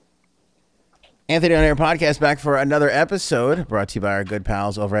Anthony on Air Podcast back for another episode brought to you by our good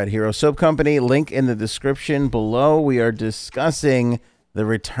pals over at Hero Soap Company. Link in the description below. We are discussing the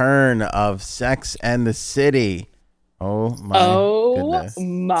return of Sex and the City. Oh my goodness.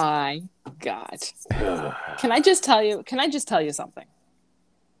 My God. Can I just tell you something?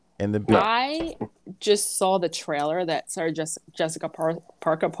 I just saw the trailer that Sarah Jessica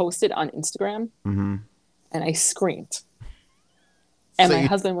Parker posted on Instagram, and I screamed. And my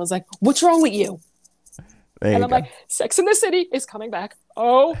husband was like, "What's wrong with you?" And I'm like, Sex and the City is coming back.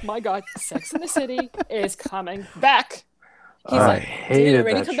 Oh my God, Sex and the City is coming back. He's like, hated did it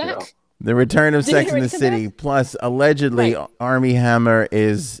already that come show. back? The return of Sex and the City. Plus, allegedly, Armie Hammer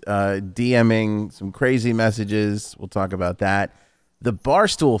is DMing some crazy messages. We'll talk about that. The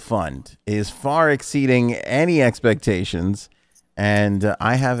Barstool Fund is far exceeding any expectations. And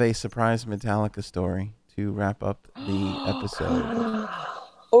I have a surprise Metallica story to wrap up the episode.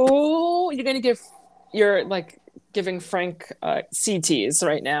 Oh, you're giving Frank CTs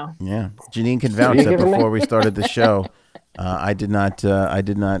right now. Yeah. Janine can vouch that before we started the show. We did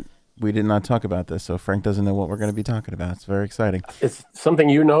not talk about this, so Frank doesn't know what we're going to be talking about. It's very exciting. It's something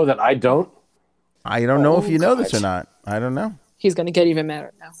you know that I don't? I don't know if you know this or not. I don't know. He's going to get even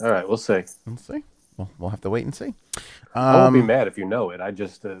madder now. All right, we'll see. We'll see. We'll have to wait and see. I won't be mad if you know it. I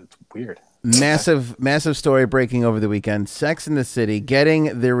just, it's weird. Massive story breaking over the weekend. Sex and the City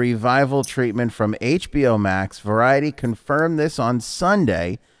getting the revival treatment from HBO Max. Variety confirmed this on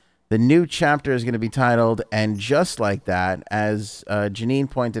Sunday. The new chapter is going to be titled "And Just Like That." As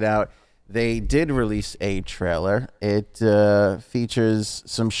Janine pointed out, they did release a trailer. It features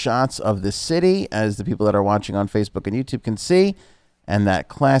some shots of the city, as the people that are watching on Facebook and YouTube can see, and that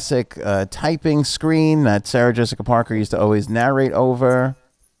classic typing screen that Sarah Jessica Parker used to always narrate over.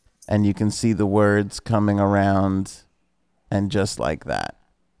 And you can see the words coming around, and just like that.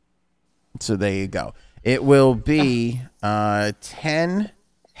 So there you go. It will be 10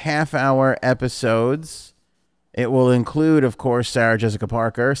 half-hour episodes. It will include, of course, Sarah Jessica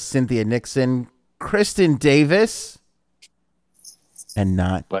Parker, Cynthia Nixon, Kristen Davis, and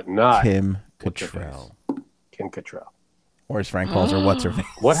not Kim Cattrall. Kim Cattrall. Or as Frank calls her, what's her face?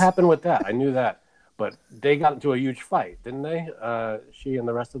 What happened with that? I knew that. But they got into a huge fight, didn't they? She and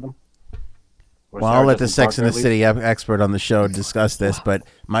the rest of them? Well, I'll let the Sex and the City expert on the show discuss this, but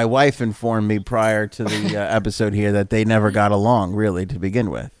my wife informed me prior to the episode here that they never got along, really, to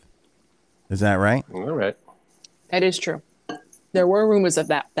begin with. Is that right? All right. That is true. There were rumors of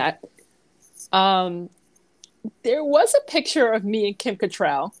that. There was a picture of me and Kim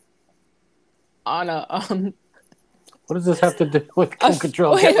Cattrall on a... What does this have to do with Kim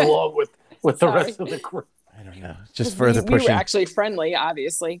Cattrall getting along with the rest of the crew? I don't know. Just further pushing. We were actually friendly,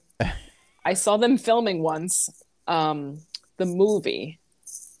 obviously. I saw them filming once, the movie,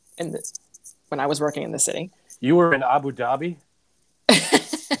 when I was working in the city. You were in Abu Dhabi?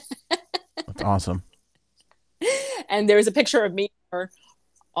 That's awesome. And there's a picture of me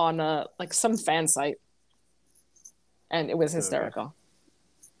on some fan site, and it was hysterical.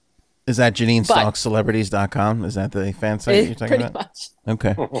 Is that JanineStalksCelebrities.com? Is that the fan site you're talking about? Pretty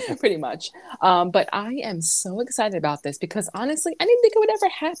much. Okay. Pretty much. But I am so excited about this because honestly, I didn't think it would ever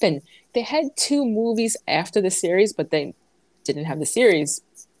happen. They had 2 movies after the series, but they didn't have the series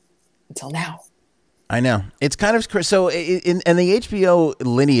until now. I know. It's kind of so. And the HBO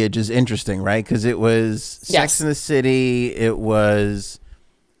lineage is interesting, right? Because it was Sex and the City. It was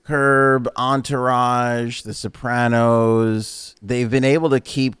Curb, Entourage, The Sopranos. They've been able to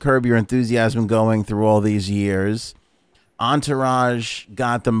keep Curb Your Enthusiasm going through all these years. Entourage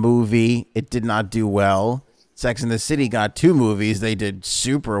got the movie. It did not do well. Sex and the City got 2 movies. They did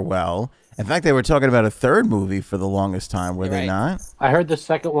super well. In fact, they were talking about a 3rd movie for the longest time, were they not? I heard the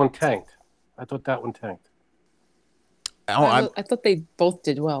second one tanked. I thought that one tanked. I thought they both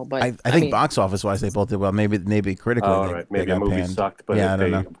did well, but I think box office wise they both did well. Maybe critically. Oh, right. Maybe the movie sucked, but yeah, I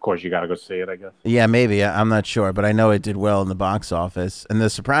don't know. Of course, you got to go see it, I guess. Yeah, maybe. I'm not sure, but I know it did well in the box office. And The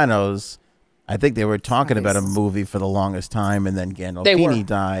Sopranos, I think they were talking about a movie for the longest time, and then Gandolfini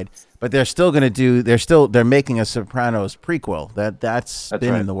died. But they're still going to do. They're making a Sopranos prequel. That's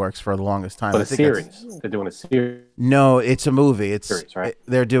been in the works for the longest time. But a series. They're doing a series. No, it's a movie. It's series, right?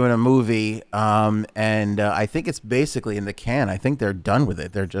 They're doing a movie, and I think it's basically in the can. I think they're done with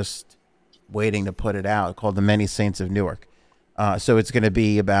it. They're just waiting to put it out. Called The Many Saints of Newark. So it's going to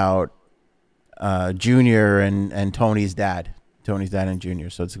be about Junior and Tony's dad. Tony's dad and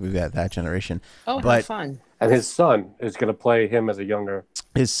Junior. So we've got that generation. Oh, how fun. And his son is going to play him as a younger.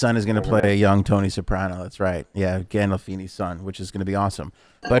 His son is going to play a young Tony Soprano. That's right. Yeah, Gandolfini's son, which is going to be awesome.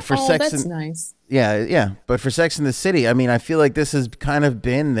 But for that's nice. Yeah. But for Sex and the City, I mean, I feel like this has kind of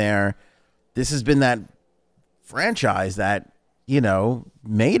been their this has been that franchise that,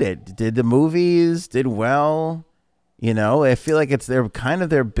 made it, did the movies, did well. I feel like it's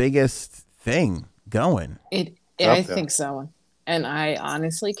their biggest thing going. I think so. And I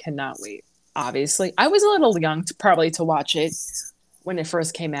honestly cannot wait. Obviously, I was a little young to watch it when it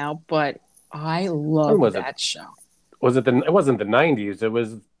first came out, but I love that show. It wasn't the 90s. It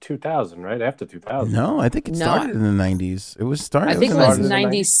was 2000, right? After 2000. No, I think it started in the 90s. It was started. I think it was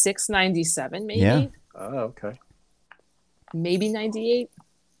 96, 97, maybe. Yeah. Oh, okay. Maybe 98.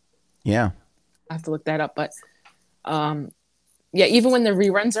 Yeah. I have to look that up, but yeah, even when the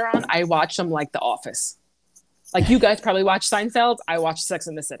reruns are on, I watch them like The Office. Like you guys probably watch Seinfeld. I watch Sex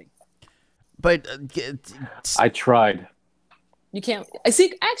and the City. But I tried. You can't. I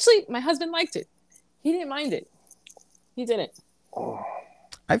see. Actually, my husband liked it. He didn't mind it. He didn't.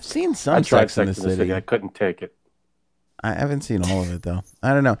 I've seen some Sex and the City. I couldn't take it. I haven't seen all of it though.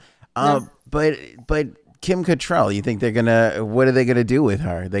 I don't know. No. But Kim Cattrall, you think what are they gonna do with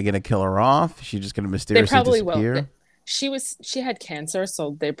her? Are they gonna kill her off? Is she just gonna mysteriously disappear? Will. She had cancer,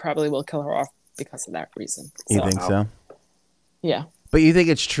 so they probably will kill her off because of that reason. You think so? Yeah. But you think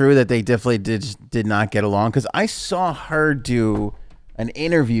it's true that they definitely did not get along? Because I saw her do an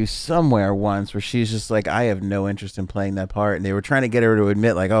interview somewhere once where she's just like, I have no interest in playing that part. And they were trying to get her to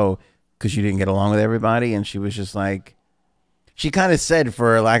admit like, oh, because you didn't get along with everybody. And she was just like, she kind of said,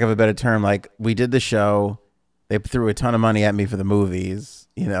 for lack of a better term, like, we did the show. They threw a ton of money at me for the movies.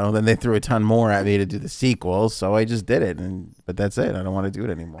 Then they threw a ton more at me to do the sequels. So I just did it. But that's it. I don't want to do it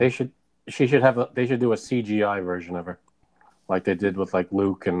anymore. They should do a CGI version of her. Like they did with like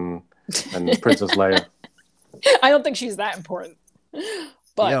Luke and Princess Leia. I don't think she's that important.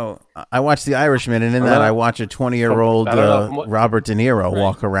 But I watched The Irishman, and in that I watch a 20-year-old Robert De Niro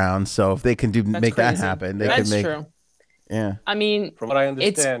walk around. So if they can make that happen, they can make. True. Yeah. I mean, from what I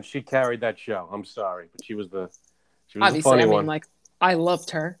understand, she carried that show. I'm sorry, but she was the obviously, funny one. Like I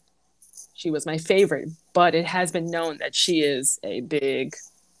loved her. She was my favorite, but it has been known that she is a big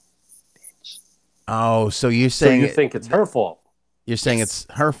bitch. Oh, so you're saying you think it's her fault? You're saying it's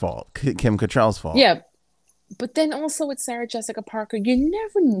her fault, Kim Cattrall's fault. Yeah, but then also with Sarah Jessica Parker, you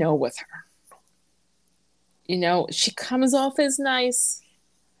never know with her. She comes off as nice.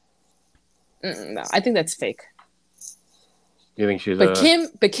 No, I think that's fake. You think she's? But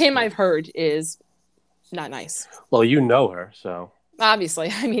Kim, I've heard is not nice. Well, you know her, so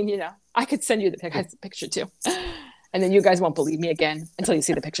obviously, I mean, I could send you the picture too, and then you guys won't believe me again until you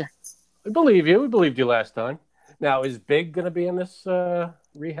see the picture. We believe you. We believed you last time. Now, is Big going to be in this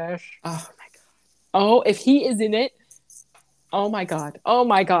rehash? Oh, my God. Oh, if he is in it. Oh, my God. Oh,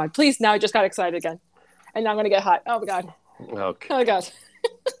 my God. Please, now I just got excited again. And now I'm going to get hot. Oh, my God. Okay. Oh, my God.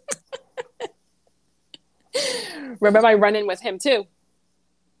 Remember my run-in with him, too.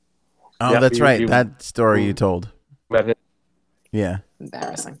 Oh, that's right. That story you told. Met him. Yeah.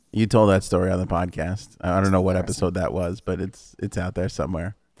 Embarrassing. You told that story on the podcast. I don't know what episode that was, but it's out there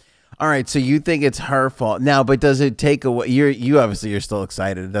somewhere. All right, so you think it's her fault now, but does it take away? You obviously you're still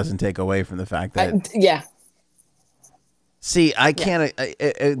excited. It doesn't take away from the fact that yeah. See, I can't.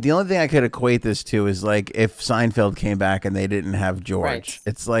 The only thing I could equate this to is like if Seinfeld came back and they didn't have George. Right.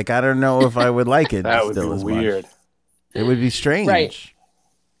 It's like I don't know if I would like it. That would still be as weird. Much. It would be strange. Right.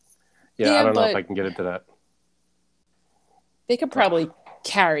 Yeah, I don't know if I can get into that. They could probably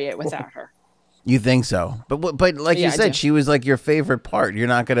carry it without her. You think so? But like you said, she was like your favorite part. You're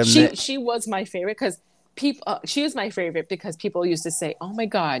not gonna. She was my favorite because people. She was my favorite because people used to say, "Oh my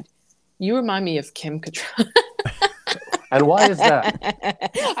God, you remind me of Kim Cattrall." And why is that?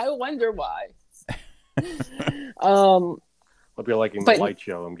 I wonder why. Hope you're liking the light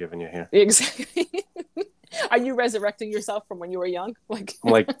show I'm giving you here. Exactly. Are you resurrecting yourself from when you were young? I'm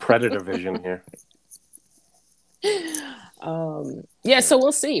like Predator Vision here. Yeah, so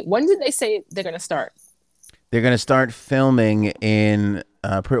we'll see. When did they say they're going to start? They're going to start filming in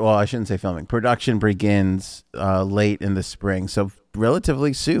well, I shouldn't say filming. Production begins late in the spring, so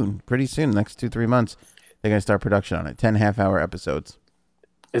relatively soon, pretty soon, next 2-3 months, they're going to start production on it. 10 half-hour episodes.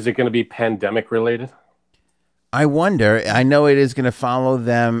 Is it going to be pandemic related? I wonder. I know it is going to follow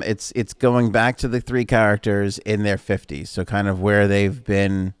them. It's going back to the 3 characters in their 50s, so kind of where they've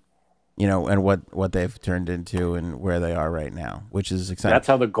been, and what they've turned into and where they are right now, which is exciting. That's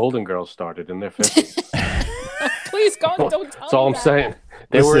how the Golden Girls started, in their 50s. Please, God, don't tell me That's all I'm saying.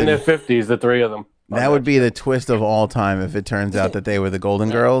 They were in their 50s, the 3 of them. That would be the twist of all time if it turns out that they were the Golden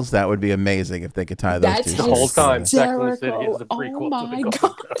Girls. That would be amazing if they could tie those two. The whole time, Sex and the City is the prequel to the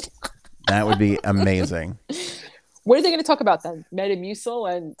Golden Girls. That would be amazing. What are they going to talk about then?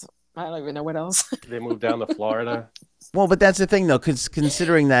 Metamucil and I don't even know what else. They moved down to Florida. Well, but that's the thing, though, because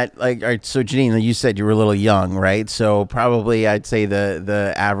considering that, like, all right, so Janine, you said you were a little young, right? So probably I'd say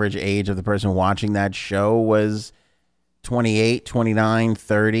the average age of the person watching that show was 28, 29,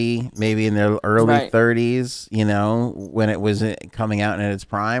 30, maybe in their early Right. 30s, you know, when it was coming out in its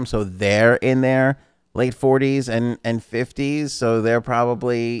prime. So they're in their late 40s and 50s. So they're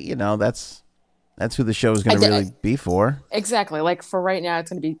probably, you know, that's who the show is going to really be for. Exactly. Like for right now, it's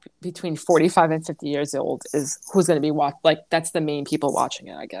going to be between 45 and 50 years old is who's going to be like that's the main people watching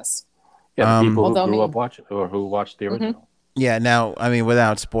it, I guess. Yeah, the people who Although, I grew mean- up watching or who watched the original. Yeah. Now, I mean,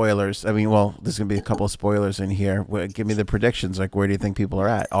 without spoilers, I mean, well, there's going to be a couple of spoilers in here. Give me the predictions. Like, where do you think people are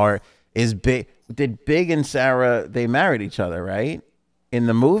at? Did Big and Sarah, they married each other, right? In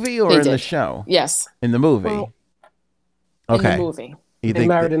the movie or They in the did. show? Yes. In the movie. Well, Okay. In the movie. You They think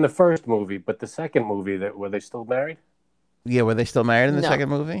married in the first movie, but the second movie, were they still married? yeah, were they still married in the No. second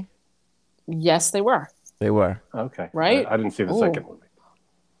movie? Yes, they were. They were. Okay, Right? I didn't see the Ooh. second movie.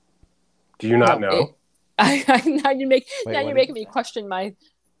 Do you not know? Now you're Wait, what did making you me question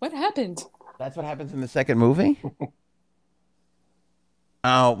what happened. That's what happens in the second movie?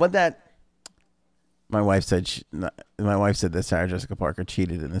 Oh, my wife said that Sarah Jessica Parker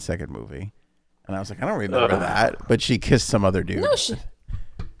cheated in the second movie. And I was like, I don't remember that, but she kissed some other dude. No,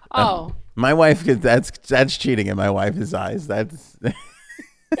 oh, My wife, that's cheating in my wife's eyes. That's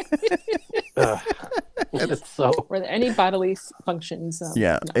It's so were there any bodily functions?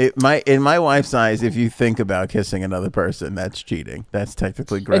 yeah. No. In my wife's eyes, if you think about kissing another person, that's cheating. That's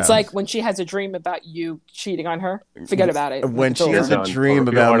technically grounds. It's like when she has a dream about you cheating on her. Forget about it. when It's she over. has a Done. dream You're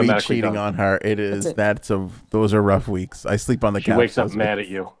about me automatically cheating done. on her, it is That's those are rough weeks. I sleep on the she couch. wakes up those mad at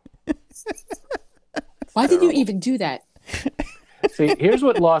you. Why did you even do that? See, here's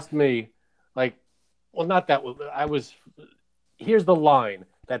what lost me. Like, well, not that. Here's the line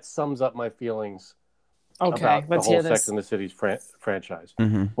that sums up my feelings Okay, about the let's whole hear Sex this. and the City's franchise.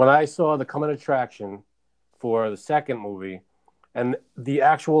 Mhm. When I saw the coming attraction for the second movie, and this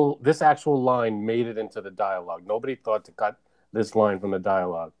actual line made it into the dialogue. Nobody thought to cut this line from the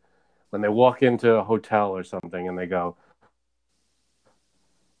dialogue. When they walk into a hotel or something and they go,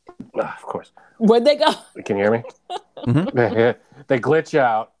 of course, Where'd they go? can you hear me? Mhm. They glitch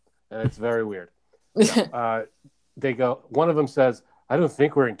out, and it's very weird. They go. One of them says, "I don't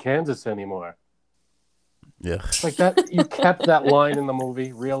think we're in Kansas anymore." Yeah. Like that, you kept that line in the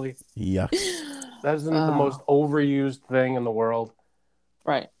movie, really? Yeah. That isn't the most overused thing in the world.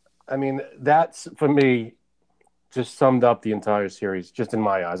 Right. I mean, that's for me just summed up the entire series, just in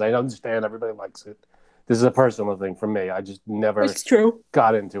my eyes. I understand everybody likes it. This is a personal thing for me. I just never It's true.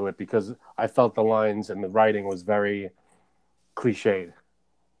 got into it because I felt the lines and the writing was very cliched.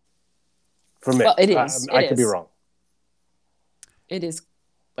 For me, Well, it is. I It could be is. wrong. It is,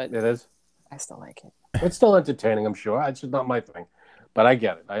 but It is. I still like it. It's still entertaining, I'm sure. It's just not my thing, but I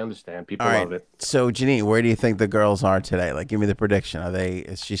get it. I understand. People All right. love it. So, Janine, where do you think the girls are today? Like, give me the prediction.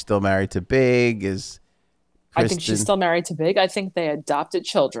 Is she still married to Big? Is I think Kristen she's still married to Big. I think they adopted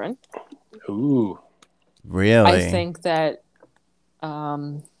children. Ooh, really? I think that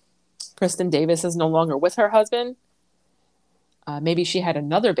Kristen Davis is no longer with her husband. Maybe she had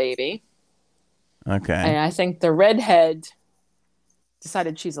another baby. Okay. And I think the redhead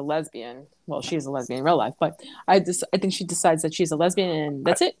decided she's a lesbian. Well, she's a lesbian in real life, but I think she decides that she's a lesbian and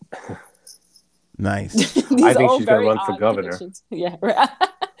that's it. Nice. These I think are all she's gonna very run for odd governor. predictions. Yeah, right.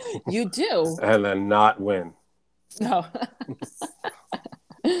 You do. and then not win. No.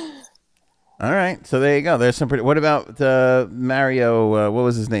 All right. So there you go. There's some pretty. What about Mario? What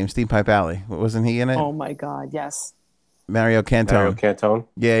was his name? Steve Pipe Alley. Wasn't he in it? Oh my God. Yes. Mario Cantone. Mario Cantone.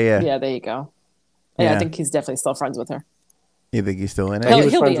 Yeah. Yeah. There you go. Yeah, Yeah. I think he's definitely still friends with her. You think he's still in And it? he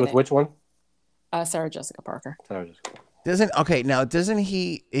was he'll be friends in with it. which one? Sarah Jessica Parker. Sorry, just Doesn't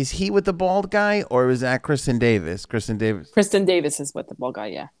he? Is he with the bald guy or was that Kristen Davis? Kristen Davis. Kristen Davis is with the bald guy.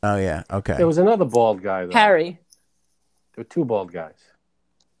 Yeah. Oh yeah. Okay. There was another bald guy though. Harry. There were two bald guys.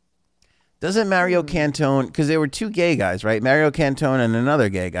 Doesn't Mario Cantone? Because there were two gay guys, right? Mario Cantone and another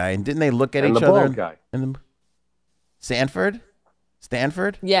gay guy, and didn't they look at And each the other? bald guy. And Stanford?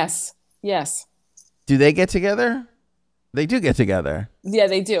 Yes. Yes. Do they get together? They do get together. Yeah,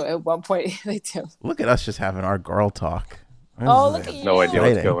 they do. At one point, they do. Look at us just having our girl talk. Oh, look at you. No idea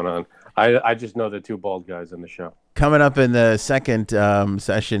what's Exciting. going on. I just know the two bald guys in the show. Coming up in the second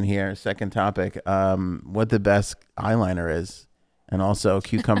session here, second topic, what the best eyeliner is, and also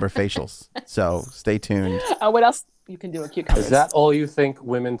cucumber facials. So stay tuned. What else you can do a cucumber? Is that all you think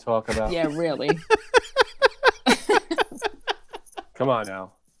women talk about? Yeah, really. Come on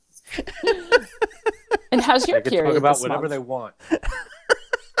now. And how's your They can period talk about this whatever month? they want.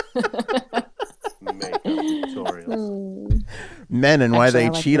 Makeup tutorials. Men and why Actually, they I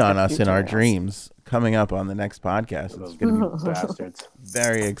like cheat the on us in our tutorials. dreams. Coming up on the next podcast. It's going to be Bastards.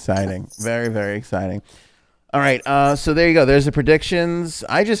 very exciting. Very, very exciting. All right. So there you go. There's the predictions.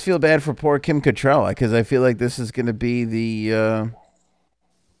 I just feel bad for poor Kim Cattrall because I feel like this is going to be the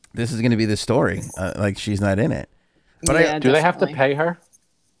story. Like she's not in it. But Yeah, Do they have to definitely. pay her?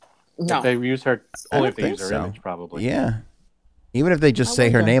 No. If they use her, I only don't if they think use her so. image, probably. Yeah. Even if they just I say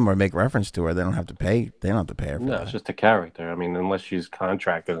her wonder. name or make reference to her, they don't have to pay. They don't have to pay her for No, that. it's just a character. I mean, unless she's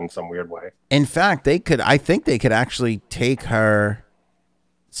contracted in some weird way. In fact, they could. I think they could actually take her,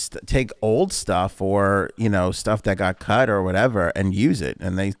 take old stuff or stuff that got cut or whatever, and use it,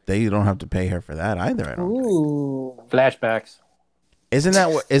 and they don't have to pay her for that either. I don't. Ooh. Flashbacks. Isn't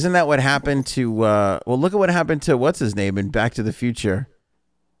that what happened to? Well, look at what happened to what's his name in Back to the Future.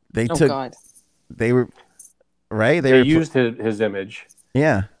 They Oh took. God. They were right. They used his image,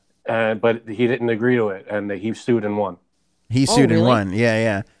 Yeah. but he didn't agree to it, and he sued and won. He sued and really? won. Yeah,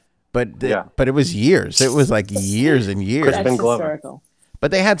 yeah. But Yeah. but it was years. It was like years and years. Crispin That's Glover. hysterical.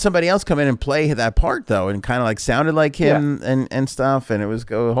 But they had somebody else come in and play that part though, and kind of like sounded like him and stuff, and it was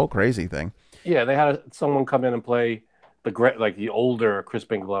a whole crazy thing. Yeah, they had someone come in and play the older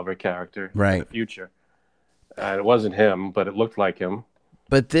Crispin Glover character in Right. the future. And it wasn't him, but it looked like him.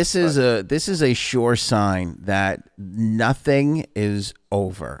 But this is a sure sign that nothing is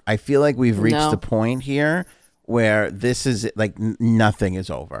over. I feel like we've reached No. the point here where this is like nothing is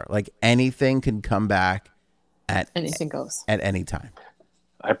over. Like anything can come back at Anything goes. at any time.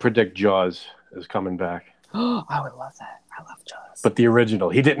 I predict Jaws is coming back. Oh, I would love that. I love Jaws. But the original,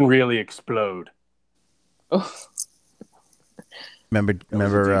 he didn't really explode. Oh, Remember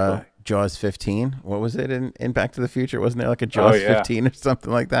deeper. Jaws 15? What was it in Back to the Future? Wasn't there like a Jaws yeah. 15 or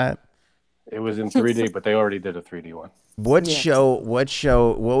something like that? It was in 3D, but they already did a 3D one. What Yeah.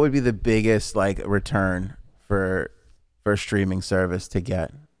 what would be the biggest like return for streaming service to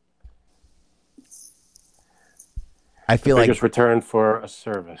get? I feel like Biggest return for a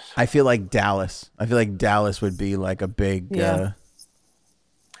service. I feel like Dallas. I feel like Dallas would be like a big Yeah.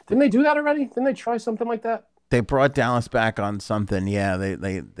 Didn't they do that already? Didn't they try something like that? they brought Dallas back on something. Yeah, they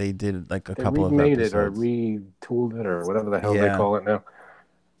did like a They couple of remade episodes. it or retooled it or whatever the hell Yeah. they call it now.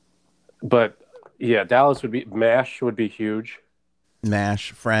 But yeah, Dallas would be MASH would be huge.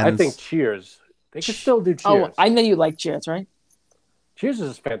 MASH, Friends. I think Cheers. They could still do Cheers. oh, I know you like Cheers, right? Cheers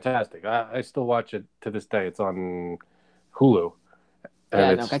is fantastic. I still watch it to this day. It's on Hulu. Yeah,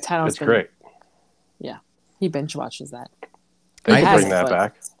 And no, Gaetano's it's been- great. Yeah, he binge watches that. They I can has bring it, that but-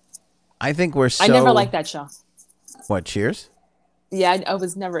 back. I think we're so. I never liked that show. What, Cheers? Yeah, I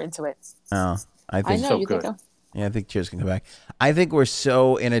was never into it. Oh, I I think know so you good. think. Yeah, I think Cheers can come back. I think we're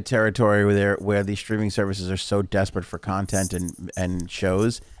so in a territory where these streaming services are so desperate for content and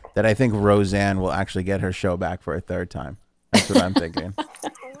shows that I think Roseanne will actually get her show back for a third time. That's what I'm thinking.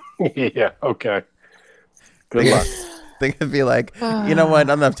 Yeah, okay. Good luck. They're gonna be like, you know what?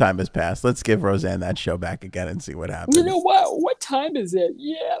 Enough time has passed. Let's give Roseanne that show back again and see what happens. You know what? What time is it?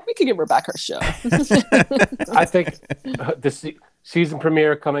 Yeah, we could give her back her show. I think the season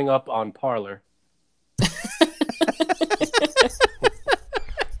premiere coming up on Parlor.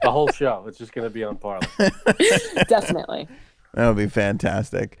 The whole show. It's just going to be on Parlor. Definitely. That would be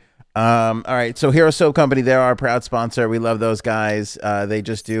fantastic. All right, so Hero Soap Company, they're our proud sponsor. We love those guys. They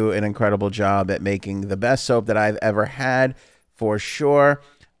just do an incredible job at making the best soap that I've ever had, for sure.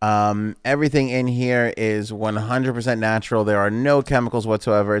 Everything in here is 100% natural. There are no chemicals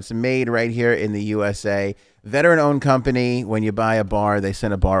whatsoever. It's made right here in the USA. Veteran-owned company. When you buy a bar, they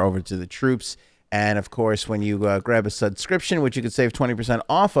send a bar over to the troops. And, of course, when you grab a subscription, which you could save 20%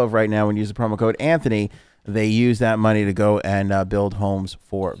 off of right now when you use the promo code Anthony, they use that money to go and build homes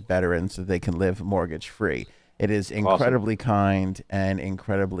for veterans so they can live mortgage-free. It is incredibly kind and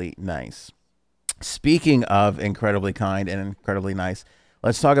incredibly nice. Speaking of incredibly kind and incredibly nice,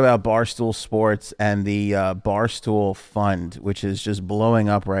 let's talk about Barstool Sports and the Barstool Fund, which is just blowing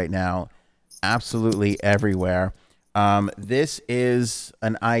up right now, absolutely everywhere. This is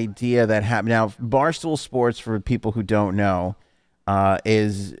an idea that happened. Now, Barstool Sports, for people who don't know,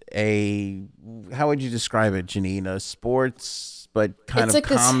 is a, how would you describe it, Janine? A sports, but kind It's of like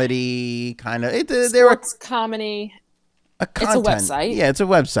this comedy, kind of. They're Sports comedy. a content. website. Yeah, it's a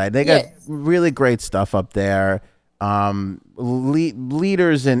website. They got Yeah. really great stuff up there.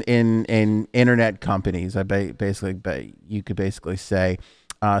 Leaders in internet companies. You could basically say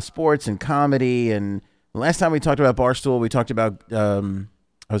sports and comedy. And last time we talked about Barstool, we talked about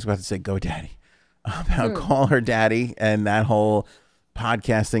I was about to say GoDaddy, about Call Her Daddy and that whole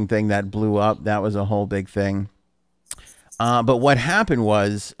podcasting thing that blew up. That was a whole big thing. But what happened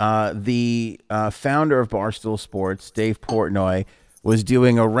was the founder of Barstool Sports, Dave Portnoy, was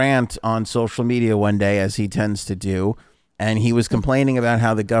doing a rant on social media one day, as he tends to do. And he was complaining about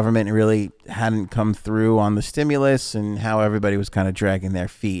how the government really hadn't come through on the stimulus and how everybody was kind of dragging their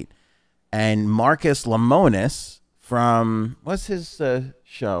feet. And Marcus Lemonis from, what's his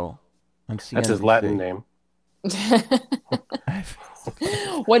show on CNBC? That's his Latin name.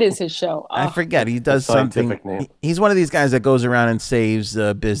 What is his show? I forget. He does something. Name. He's one of these guys that goes around and saves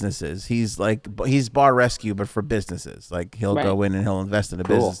businesses. He's Bar Rescue, but for businesses. Like he'll go in and he'll invest in a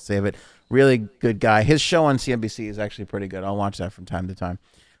business, save it. Really good guy. His show on CNBC is actually pretty good. I'll watch that from time to time.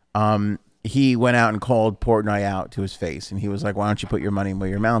 He went out and called Portnoy out to his face, and he was like, "Why don't you put your money where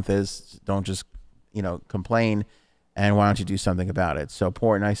your mouth is? Don't just, complain, and why don't you do something about it?" So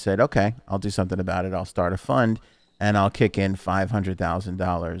Portnoy said, "Okay, I'll do something about it. I'll start a fund, and I'll kick in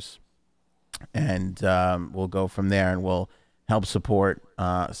 $500,000, and we'll go from there, and we'll help support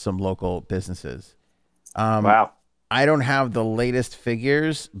some local businesses." Wow. I don't have the latest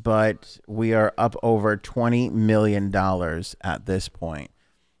figures, but we are up over $20 million at this point.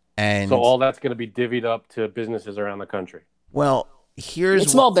 And so all that's going to be divvied up to businesses around the country. Well, here's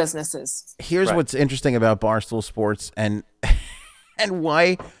small businesses. Here's what's interesting about Barstool Sports and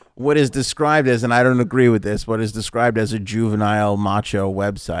why what is described as, and I don't agree with this, what is described as a juvenile macho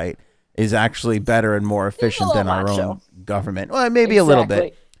website is actually better and more efficient than our own government. Well, maybe a little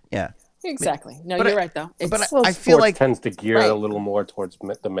bit. Yeah. Exactly. No, you're right, though. I feel like tends to gear a little more towards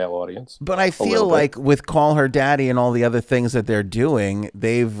the male audience. But I feel like with Call Her Daddy and all the other things that they're doing,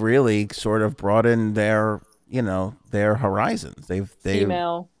 they've really sort of broadened their horizons. They've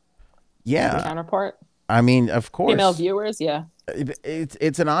female counterpart. I mean, of course, female viewers. Yeah.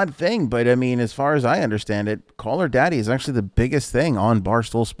 It's an odd thing, but I mean, as far as I understand it, Call Her Daddy is actually the biggest thing on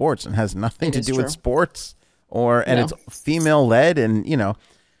Barstool Sports and has nothing to do with sports and it's female led and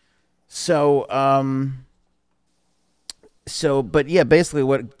So, but yeah,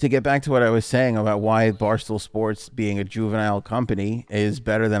 basically to get back to what I was saying about why Barstool Sports being a juvenile company is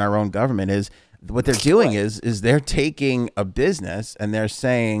better than our own government is what they're doing is they're taking a business and they're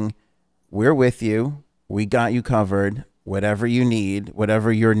saying, we're with you. We got you covered. Whatever you need,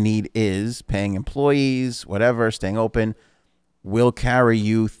 whatever your need is, paying employees, whatever, staying open, we'll carry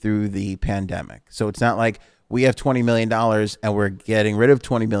you through the pandemic. So it's not like we have $20 million and we're getting rid of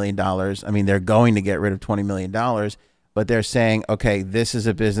 $20 million. I mean, they're going to get rid of $20 million, but they're saying, okay, this is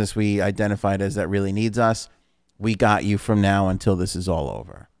a business we identified as that really needs us. We got you from now until this is all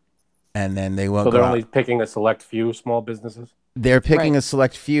over. And then they won't. So they're only picking a select few small businesses? They're picking a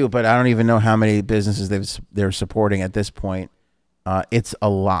select few, but I don't even know how many businesses they're supporting at this point. It's a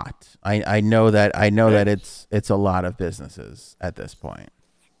lot. I know that it's a lot of businesses at this point.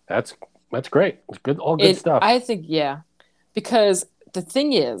 That's great. It's good, all good stuff. I think because the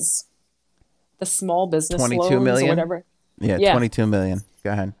thing is, the small business 22 loans million? or whatever. Yeah, 22 million.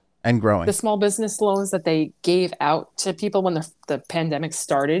 Go ahead. And growing. The small business loans that they gave out to people when the pandemic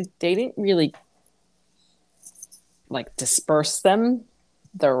started, they didn't really disperse them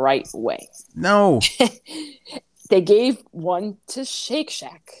the right way. No. They gave one to Shake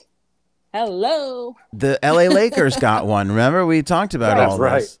Shack. Hello. The LA Lakers got one. Remember we talked about all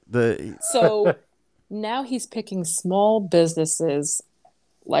this. So now he's picking small businesses,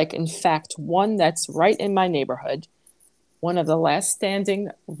 in fact, one that's right in my neighborhood, one of the last standing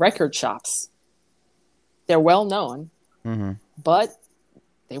record shops. They're well known, but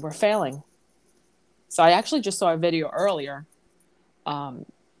they were failing. So I actually just saw a video earlier.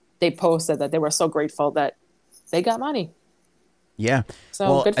 They posted that they were so grateful that they got money. Yeah.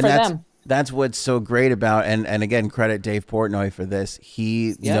 So good for them. That's what's so great about, and again, credit Dave Portnoy for this.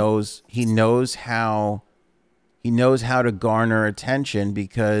 He knows how to garner attention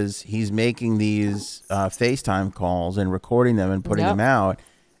because he's making these FaceTime calls and recording them and putting them out.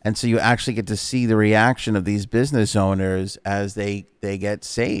 And so you actually get to see the reaction of these business owners as they get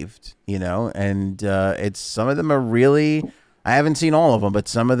saved, and it's some of them are really, I haven't seen all of them, but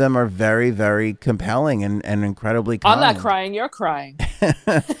some of them are very, very compelling and incredibly kind. I'm not crying. You're crying.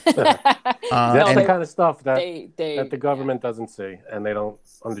 That's the kind of stuff that the government doesn't see, and they don't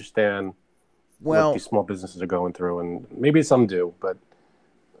understand what these small businesses are going through. And maybe some do, but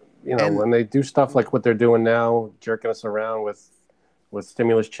when they do stuff like what they're doing now, jerking us around with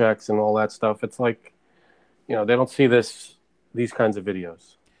stimulus checks and all that stuff, it's like, they don't see these kinds of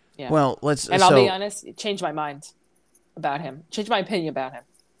videos. Yeah. Well, I'll be honest, it changed my mind about him. Changed my opinion about him.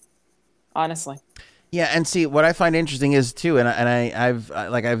 Honestly. Yeah, and see what I find interesting is too, and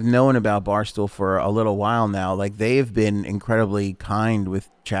I've known about Barstool for a little while now. Like they've been incredibly kind with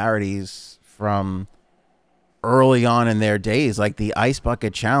charities from early on in their days. Like the Ice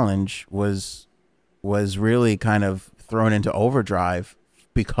Bucket Challenge was really kind of thrown into overdrive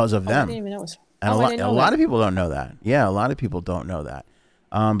because of I them. didn't even know it was. And a lot of people don't know that. Yeah, a lot of people don't know that.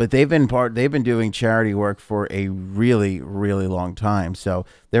 But they've been doing charity work for a really, really long time. So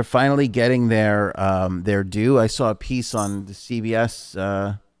they're finally getting their due. I saw a piece on the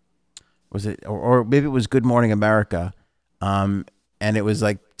CBS, was it, or maybe it was Good Morning America, and it was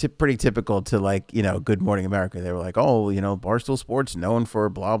like pretty typical to like, you know, Good Morning America. They were like, oh, you know, Barstool Sports known for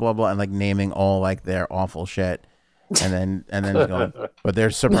blah blah blah, and like naming all like their awful shit. And then going, but they're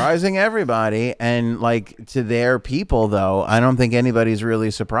surprising everybody. And like to their people, though, I don't think anybody's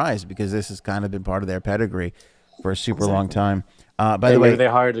really surprised because this has kind of been part of their pedigree for a super long time. By the way, they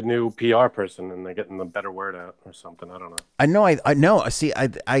hired a new PR person and they're getting the better word out or something. I don't know. I know. See,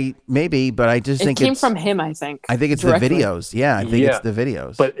 I maybe, but I just think it came from him. I think it's directly. the videos. Yeah, I think it's the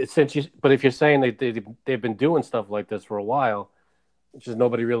videos. But if you're saying they've been doing stuff like this for a while, it's just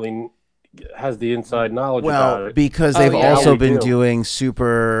nobody really has the inside knowledge about it. Because they've also been doing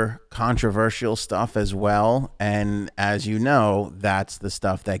super controversial stuff as well, and as you know, that's the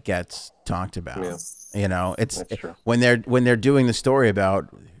stuff that gets talked about. Yeah. You know, when they're doing the story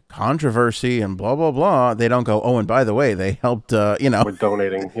about controversy and blah blah blah, they don't go, oh, and by the way, they helped. You know, we're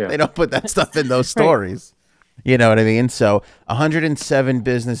donating. Yeah. They don't put that stuff in those stories. Right. You know what I mean? So 107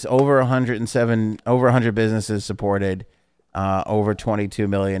 over 100 businesses supported. Over $22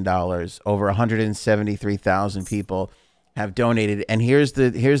 million, over 173,000 people have donated. And here's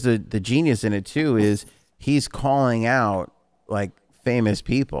the genius in it too, is he's calling out like famous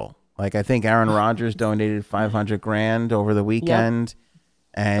people. Like I think Aaron Rodgers donated $500,000 over the weekend. Yep.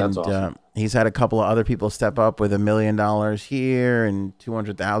 And that's awesome. He's had a couple of other people step up with $1 million here and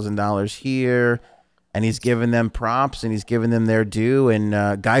 $200,000 here. And he's given them props and he's given them their due.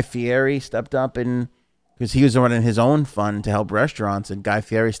 And Guy Fieri stepped up and, because he was running his own fund to help restaurants, and Guy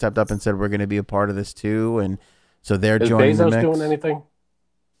Fieri stepped up and said, "We're going to be a part of this too." And so they're joining the mix. Is Bezos doing anything?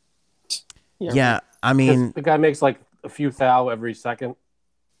 Yeah, I mean, the guy makes like a few thou every second.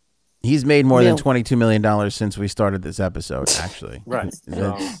 He's made more than $22 million since we started this episode. Actually, right.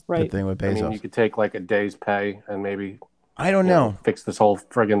 That's the thing with Bezos. I mean, you could take like a day's pay and maybe I don't know fix this whole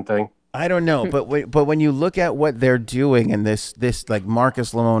friggin' thing. I don't know, but when you look at what they're doing, and this like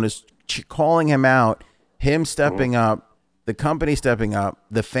Marcus Lemonis is calling him out. Him stepping up, the company stepping up,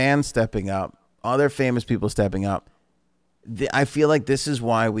 the fans stepping up, other famous people stepping up. I feel like this is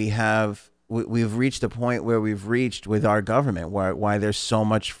why we've reached a point where we've reached with our government, why there's so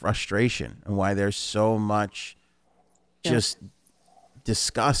much frustration and why there's so much just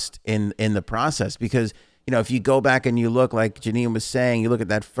disgust in the process. Because, you know, if you go back and you look, like Janine was saying, you look at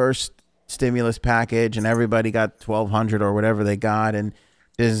that first stimulus package and everybody got $1,200 or whatever they got, and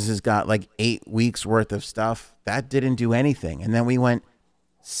businesses got like 8 weeks worth of stuff. That didn't do anything. And then we went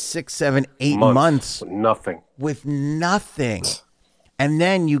 6, 7, 8 months with nothing. And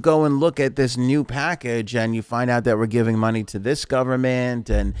then you go and look at this new package and you find out that we're giving money to this government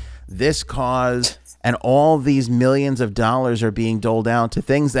and this cause, and all these millions of dollars are being doled out to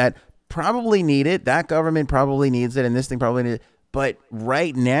things that probably need it. That government probably needs it, and this thing probably needs it. But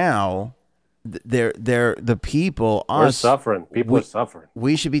right now, they're the people. We're suffering. People are suffering.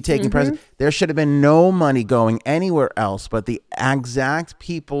 We should be taking precedent. There should have been no money going anywhere else but the exact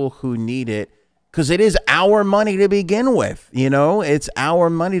people who need it, because it is our money to begin with. You know, it's our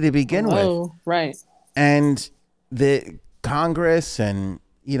money to begin with. Oh, right. And the Congress and,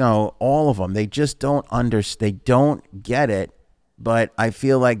 you know, all of them, they just don't understand. They don't get it. But I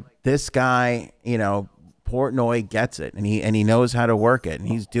feel like this guy, you know, Portnoy gets it, and he knows how to work it, and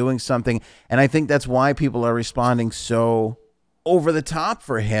he's doing something. And I think that's why people are responding so over the top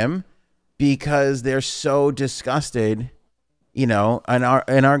for him, because they're so disgusted, you know, in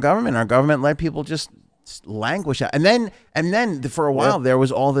our government let people just languish out. And then for a while there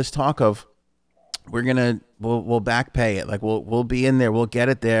was all this talk of we'll back pay it, like we'll be in there, we'll get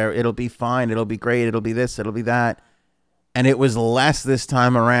it there, it'll be fine, it'll be great, it'll be this, it'll be that. And it was less this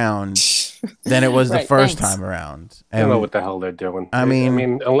time around than it was the first time around. I don't know what the hell they're doing. I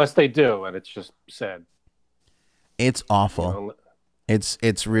mean, unless they do, and it's just sad. It's awful.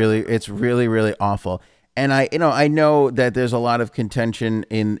 It's really, really awful. And I know that there's a lot of contention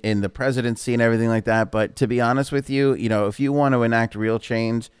in the presidency and everything like that. But to be honest with you, you know, if you want to enact real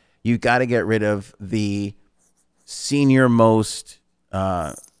change, you got to get rid of the senior most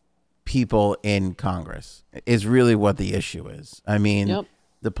people in Congress is really what the issue is. I mean,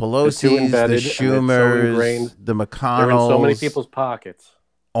 the Pelosi's, the Schumers, the McConnells. They're in so many people's pockets.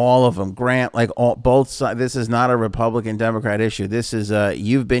 All of them, Grant, like both sides. This is not a Republican Democrat issue. This is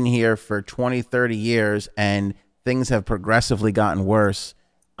you've been here for 20, 30 years and things have progressively gotten worse.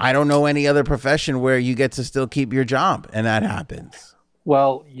 I don't know any other profession where you get to still keep your job and that happens.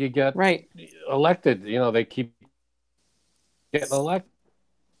 Well, you get Right. elected. You know, they keep getting elected.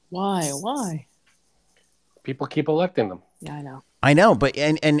 Why? People keep electing them. Yeah, I know. I know, but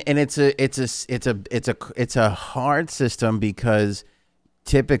and it's a hard system because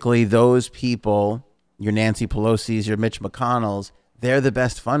typically those people, your Nancy Pelosi's, your Mitch McConnell's, they're the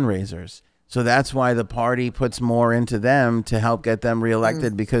best fundraisers. So that's why the party puts more into them to help get them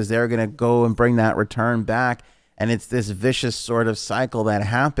reelected because they're going to go and bring that return back. And it's this vicious sort of cycle that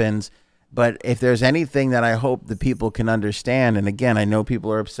happens. But if there's anything that I hope the people can understand, and again, I know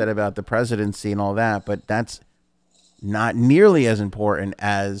people are upset about the presidency and all that, but that's not nearly as important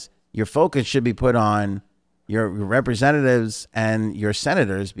as your focus should be put on your representatives and your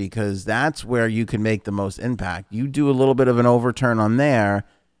senators, because that's where you can make the most impact. You do a little bit of an overturn on there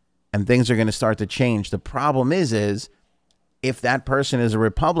and things are going to start to change. The problem is if that person is a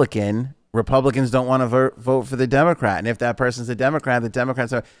Republican, Republicans don't want to vote for the Democrat. And if that person's a Democrat, the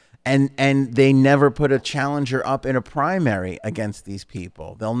Democrats are, and they never put a challenger up in a primary against these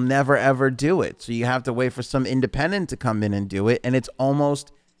people. They'll never, ever do it. So you have to wait for some independent to come in and do it. And it's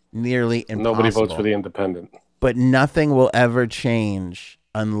almost nearly impossible. Nobody votes for the independent. But nothing will ever change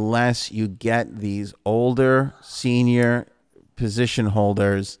unless you get these older senior position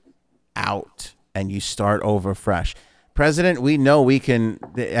holders out and you start over fresh. President, we know we can.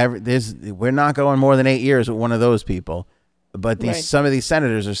 We're not going more than 8 years with one of those people. But some of these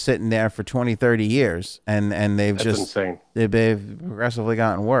senators are sitting there for 20, 30 years, and That's insane. They've progressively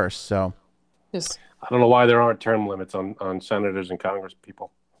gotten worse. So Yes. I don't know why there aren't term limits on senators and Congress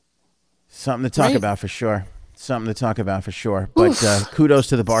people. something to talk about for sure. But kudos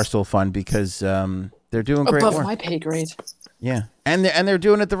to the Barstool Fund because they're doing great Above work. my pay grade. Yeah, and they're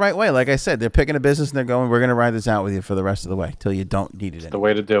doing it the right way. Like I said, they're picking a business and they're going, we're going to ride this out with you for the rest of the way till you don't need it The anymore.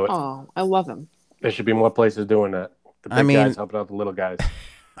 way to do it. Oh, I love him. There should be more places doing that. The big guys helping out the little guys.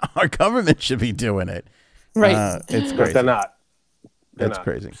 Our government should be doing it. Right. It's But crazy. they're not. That's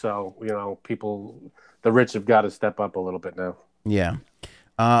crazy. So, the rich have got to step up a little bit now. Yeah.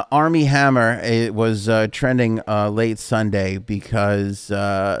 Army Hammer, it was trending late Sunday because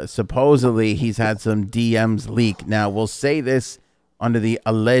supposedly he's had some DMs leak. Now, we'll say this under the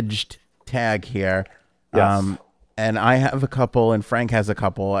alleged tag here. Yes. And I have a couple and Frank has a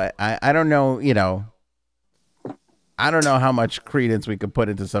couple. I don't know, I don't know how much credence we could put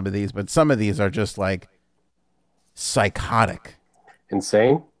into some of these, but some of these are just like psychotic.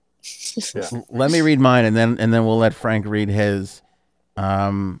 Insane? Yeah. Let me read mine and then we'll let Frank read his.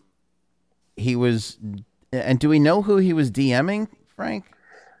 He was, and do we know who he was DMing, Frank?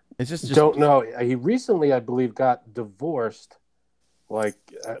 It's just Don't know. He recently, I believe, got divorced. But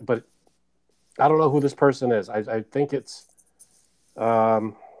I don't know who this person is. I think it's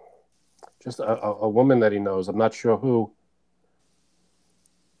just a woman that he knows. I'm not sure who.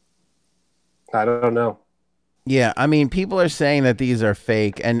 I don't know. Yeah, I mean, people are saying that these are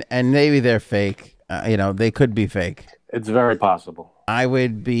fake, and maybe they're fake. They could be fake. It's very possible. I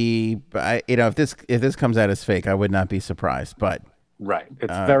would be, if this comes out as fake, I would not be surprised. But Right.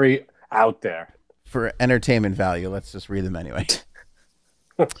 It's very out there. for entertainment value, let's just read them anyway.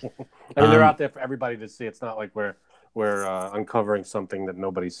 I mean, they're out there for everybody to see. It's not like we're uncovering something that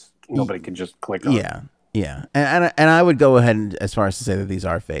nobody can just click on. Yeah, and I would go ahead as far as to say that these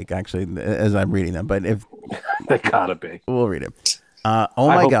are fake, actually, as I'm reading them. But if They gotta be. we'll read it. I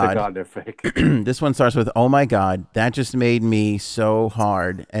My hope God. to God they're fake. This one starts with, oh my God, that just made me so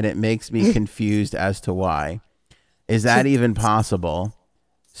hard, and it makes me confused as to why. Is that even possible?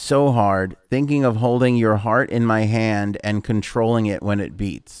 So hard, thinking of holding your heart in my hand and controlling it when it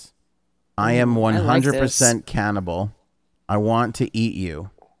beats. I am 100% cannibal. I want to eat you.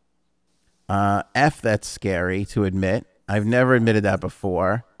 That's scary to admit. I've never admitted that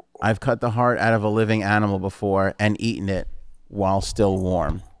before. I've cut the heart out of a living animal before and eaten it while still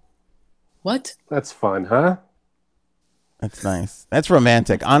warm. What? That's fun, huh? That's nice. That's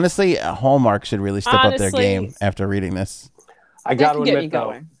romantic. Honestly, Hallmark should really step up their Honestly, game after reading this. I got to can get me admit, though,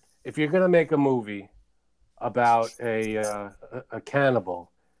 going. if you're gonna make a movie about a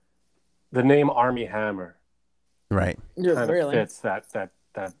cannibal, the name Army Hammer Right. Yeah, kind of really? fits that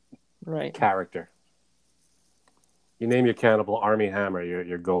Right. character. You name your cannibal Army Hammer,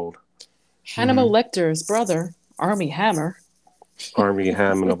 you're gold. Hannibal Lecter's brother, Army Hammer. Army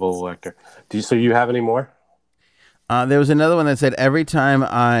Hannibal Lecter. So you have any more? There was another one that said, every time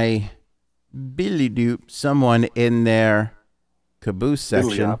I billy doop someone in their caboose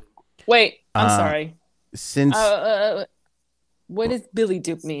section. Wait, I'm sorry. Since what does Billy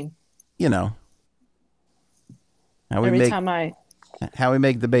Dupe mean? You know how we make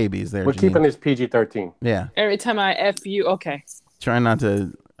the babies. There, we're Janine. keeping this PG-13. Yeah. Every time I F you, okay. Trying not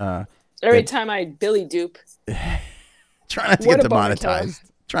to. Every time I Billy Dupe. Trying not to get demonetized.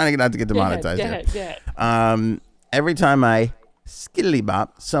 Trying not to get demonetized. Go ahead. Every time I skiddly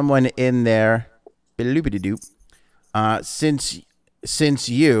bop someone in there, doop. Since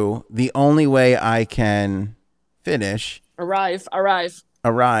you, the only way I can finish arrive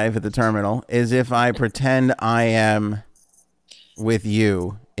at the terminal is if I pretend I am with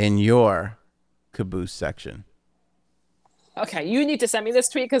you in your caboose section. Okay, you need to send me this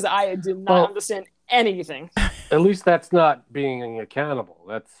tweet because I did not understand anything. At least that's not being a cannibal.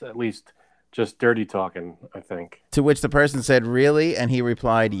 That's at least just dirty talking, I think. To which the person said, "Really?" And he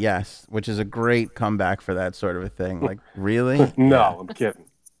replied, "Yes," which is a great comeback for that sort of a thing. Like, really? No, yeah. I'm kidding.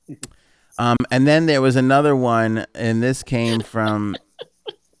 And then there was another one, and this came from.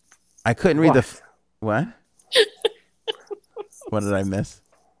 I couldn't read what? What did I miss?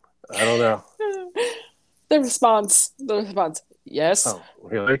 I don't know. The response. Yes. Oh,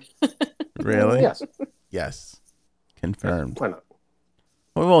 really? Really? Yes. Yes. Confirmed. Why not?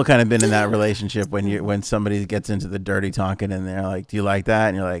 We've all kind of been in that relationship when somebody gets into the dirty talking and they're like, "Do you like that?"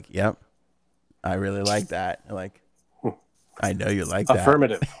 And you're like, "Yep, I really like that." You're like, "I know you like that."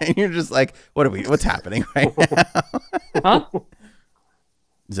 Affirmative. And you're just like, "What's happening right now?" Huh?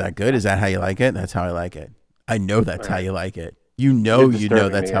 Is that good? Is that how you like it? That's how I like it. I know that's how you like it. You know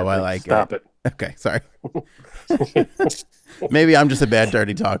that's how I like it. Stop it. Okay, sorry. Maybe I'm just a bad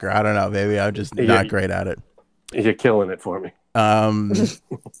dirty talker. I don't know. Maybe I'm just not great at it. You're killing it for me.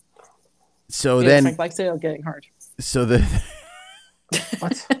 So then, Frank likes it getting hard. So the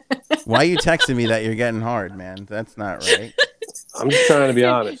what? Why are you texting me that you're getting hard, man? That's not right. I'm just trying to be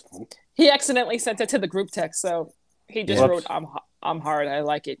honest. He accidentally sent it to the group text, so he just wrote, "I'm hard. I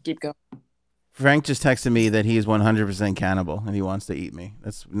like it. Keep going." Frank just texted me that he's 100% cannibal and he wants to eat me.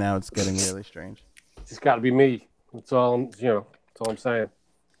 Now it's getting really strange. It's got to be me. That's all. That's all I'm saying.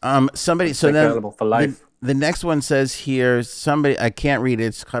 Somebody. So then accountable for life. The next one says here, somebody, I can't read it,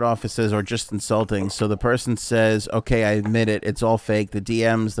 it's cut off, it says, or just insulting. So the person says, "Okay, I admit it, it's all fake. The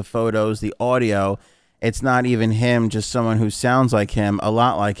DMs, the photos, the audio, it's not even him, just someone who sounds like him, a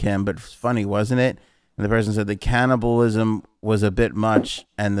lot like him, but funny, wasn't it?" And the person said, "The cannibalism was a bit much."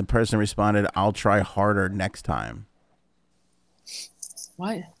 And the person responded, "I'll try harder next time."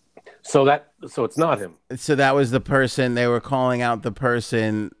 What? So it's not him. So that was the person, they were calling out the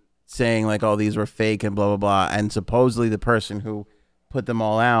person saying like, "Oh, these were fake," and blah, blah, blah. And supposedly the person who put them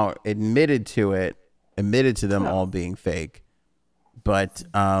all out admitted to them all being fake. But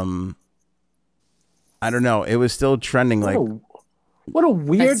I don't know. It was still trending. What a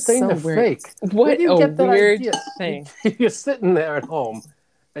weird thing to fake. What you a get that weird idea? thing. You're sitting there at home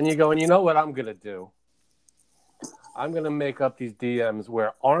and you're going, "You know what I'm going to do? I'm going to make up these DMs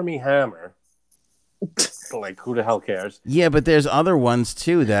where Army Hammer," like, who the hell cares? Yeah, but there's other ones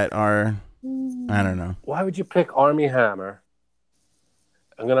too that are, I don't know. Why would you pick Army Hammer?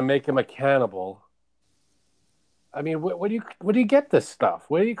 I'm going to make him a cannibal. I mean, where do you get this stuff?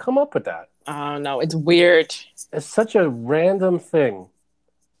 Where do you come up with that? Oh, no, it's weird. It's such a random thing.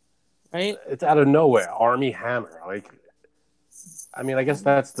 Right? It's out of nowhere. Army Hammer. Like, I mean, I guess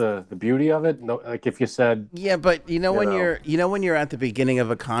that's the beauty of it. No, like if you said, yeah, but when you're at the beginning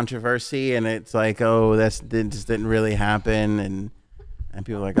of a controversy and it's like, "Oh, this didn't really happen," and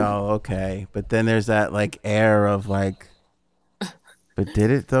people are like, "Oh, okay," but then there's that like air of like, "But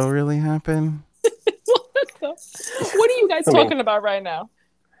did it though really happen?" What are you guys talking about right now?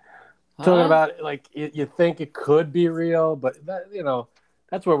 Talking about like you think it could be real, but that,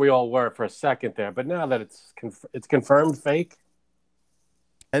 that's where we all were for a second there. But now that it's confirmed fake.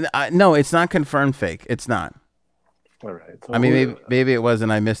 And no, it's not confirmed fake. It's not. All right. So I mean, maybe it was,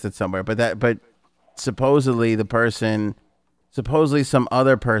 and I missed it somewhere. But supposedly some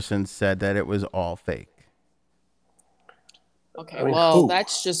other person said that it was all fake. Okay, I mean,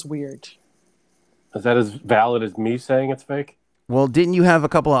 that's just weird. Is that as valid as me saying it's fake? Well, didn't you have a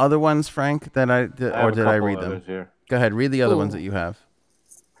couple of other ones, Frank? Or did I read them? Here. Go ahead, read the other ones that you have.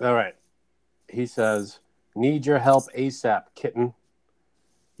 All right. He says, "Need your help ASAP, kitten.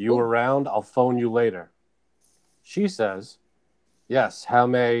 You around? I'll phone you later." She says, "Yes, how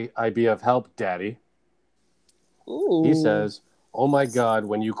may I be of help, Daddy?" Ooh. He says, "Oh my God,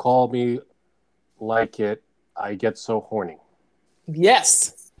 when you call me like it, I get so horny.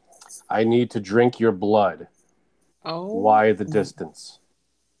 Yes. I need to drink your blood. Oh. Why the distance?"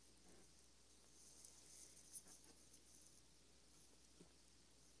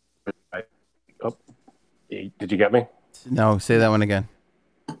 Did you get me? No, say that one again.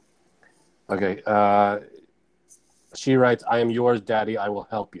 Okay. She writes, I am yours, Daddy. I will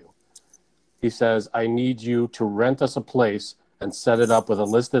help you. He says, I need you to rent us a place and set it up with a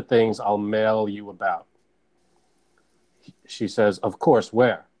list of things I'll mail you about. She says, of course,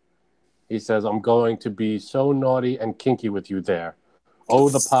 where? He says, I'm going to be so naughty and kinky with you there. Oh,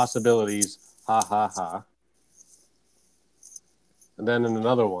 the possibilities. Ha, ha, ha. And then in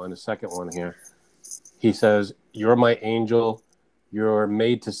another one, the second one here, he says, you're my angel. You're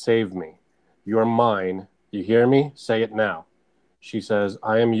made to save me. You're mine. You hear me? Say it now. She says,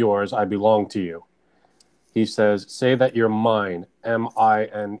 I am yours. I belong to you. He says, say that you're mine.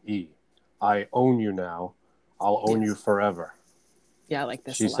 M-I-N-E. I own you now. I'll own you forever. Yeah, I like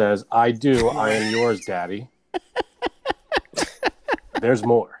this. She says, I do. I am yours, Daddy. There's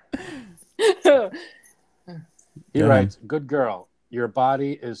more. He writes, good girl. Your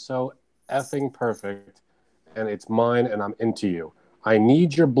body is so effing perfect, and it's mine, and I'm into you. I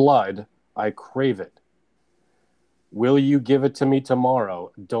need your blood. I crave it. Will you give it to me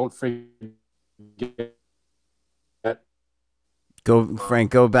tomorrow? Don't forget. Go,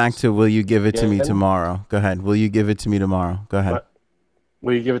 Frank, go back to will you give it to me tomorrow? Go ahead. Will you give it to me tomorrow? Go ahead.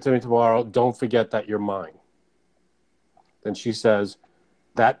 Will you give it to me tomorrow? Don't forget that you're mine. Then she says,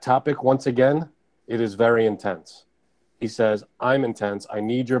 that topic, once again, it is very intense. He says, I'm intense. I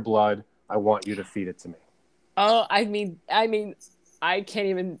need your blood. I want you to feed it to me. Oh, I mean, I can't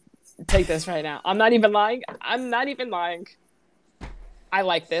even take this right now. I'm not even lying. I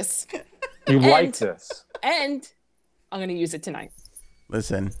like this. You like this. And I'm going to use it tonight.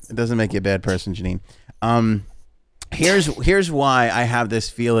 Listen, it doesn't make you a bad person, Janine. Here's why I have this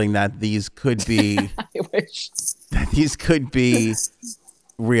feeling that these could be I wish. that these could be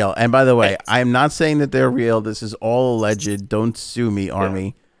real. And by the way, I'm not saying that they're real. This is all alleged. Don't sue me,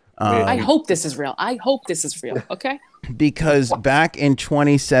 Army. I hope this is real. Okay? Because back in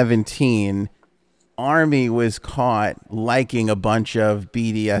 2017, Army was caught liking a bunch of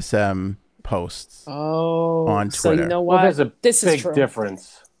BDSM posts on Twitter. So you know what? Well, there's a big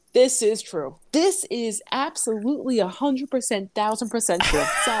difference. This is true. This is absolutely 100%, 1,000% true.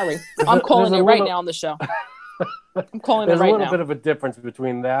 Sorry. I'm calling it right now on the show. I'm calling it right now. There's a little bit of a difference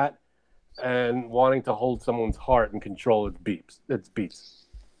between that and wanting to hold someone's heart and control its beats.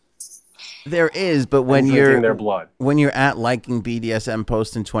 There is, but when their blood. When you're at liking BDSM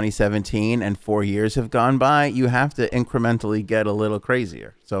posts in 2017 and 4 years have gone by, you have to incrementally get a little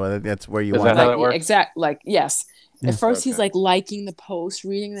crazier. So that's where you want. Is that how that works? Exactly. Like, yes. At first, he's like liking the post,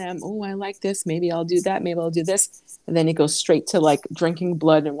 reading them. Oh, I like this. Maybe I'll do that. Maybe I'll do this. And then he goes straight to like drinking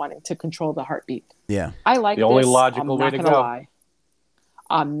blood and wanting to control the heartbeat. Yeah. I like the only logical way to go. Lie.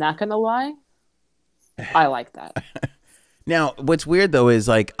 I'm not going to lie. I like that. Now, what's weird, though, is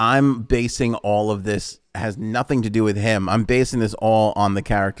like I'm basing all of this has nothing to do with him. I'm basing this all on the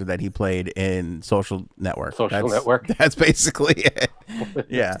character that he played in Social Network. Network? That's basically it.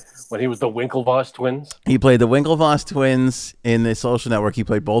 Yeah. When he was the Winklevoss twins? He played the Winklevoss twins in the Social Network. He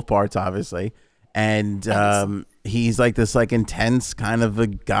played both parts, obviously. And he's like this like intense kind of a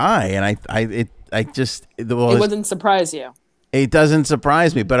guy. And it wouldn't surprise you. It doesn't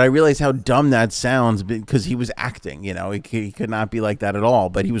surprise me, but I realize how dumb that sounds because he was acting, you know, he could not be like that at all,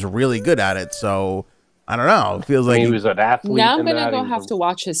 but he was really good at it. So I don't know. It feels like he was an athlete. Now I'm going to have to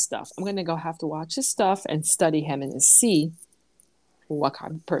watch his stuff. I'm going to have to watch his stuff and study him and see what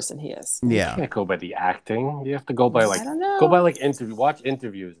kind of person he is. Yeah. You can't go by the acting. You have to go by watch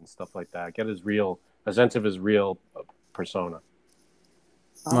interviews and stuff like that. Get a sense of his real persona.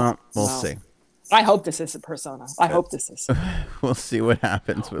 Well, we'll see. I hope this is a persona. I hope this is. We'll see what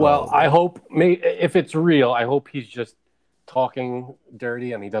happens. I hope if it's real, I hope he's just talking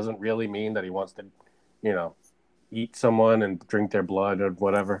dirty and he doesn't really mean that he wants to, eat someone and drink their blood or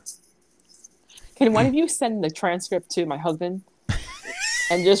whatever. Can one of you send the transcript to my husband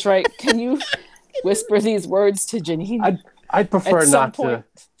and just write, can you whisper these words to Janine? I'd prefer not to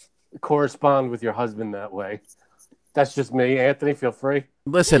correspond with your husband that way. That's just me. Anthony, feel free.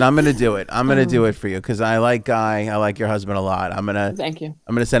 Listen, I'm going to do it. I'm going to do it for you because I like Guy. I like your husband a lot. Thank you.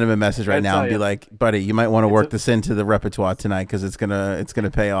 I'm going to send him a message right now and be like, buddy, you might want to work this into the repertoire tonight because it's going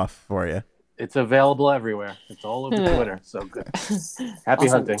to pay off for you. It's available everywhere. It's all over Twitter. So good. Happy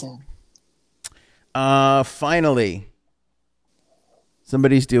hunting. Finally,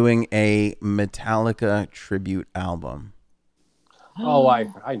 somebody's doing a Metallica tribute album. Oh,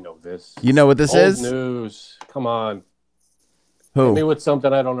 I know this. You know what this is? Old news. Come on. Who? Hit me with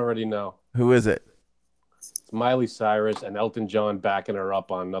something I don't already know. Who is it? It's Miley Cyrus and Elton John backing her up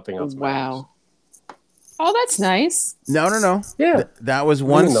on Nothing Else Matters. Wow. Oh, that's nice. No. Yeah. That was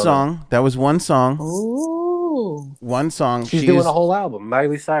one song. That was one song. Ooh. one song. She's doing a whole album.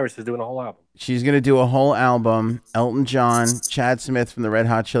 Miley Cyrus is doing a whole album. She's going to do a whole album. Elton John, Chad Smith from the Red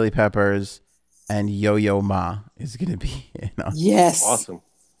Hot Chili Peppers, and Yo-Yo Ma is going to be in on. Yes. Awesome.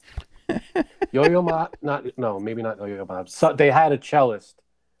 Yo-Yo Ma, maybe not Yo-Yo Ma. So they had a cellist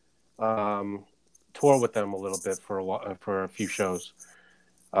tour with them a little bit for a few shows,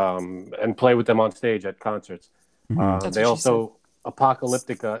 and play with them on stage at concerts. They also,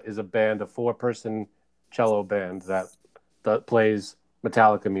 Apocalyptica is a band, a 4-person cello band that plays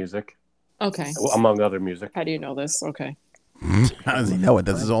Metallica music. Okay. Among other music. How do you know this? Okay. How does he know it?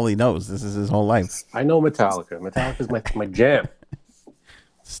 This is all he knows. This is his whole life. I know Metallica. Metallica's my jam.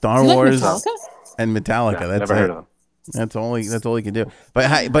 Star Wars and Metallica. No, that's never heard of them. That's all he can do.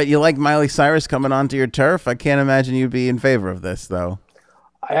 But you like Miley Cyrus coming onto your turf? I can't imagine you'd be in favor of this, though.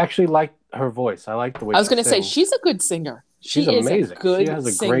 I actually like her voice. I like the way. I was going to say she's a good singer. She's amazing. She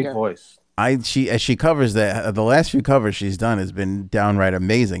has a great voice. As she covers the last few covers she's done has been downright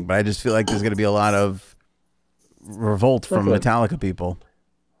amazing. But I just feel like there's going to be a lot of revolt from Metallica people.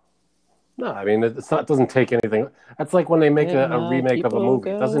 No, I mean it doesn't take anything. That's like when they make a remake of a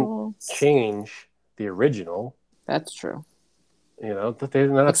movie. It doesn't change the original. That's true. You know, they're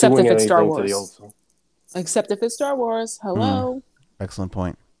not except doing if it's Star anything Wars. to the old song. Except if it's Star Wars. Hello. Excellent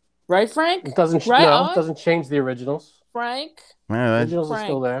point. Right, Frank? It doesn't. Right it doesn't change the originals. Frank. The originals are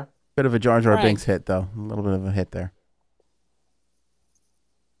still there. Bit of a Jar Jar Binks hit, though. A little bit of a hit there.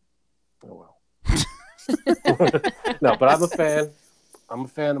 Oh well. No, but I'm a fan. I'm a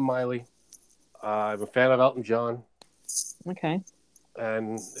fan of Miley. I'm a fan of Elton John. Okay.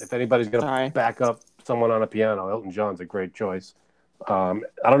 And if anybody's going to back up someone on a piano, Elton John's a great choice. I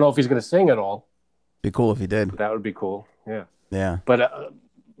don't know if he's going to sing at all. Be cool if he did. That would be cool. Yeah. Yeah. But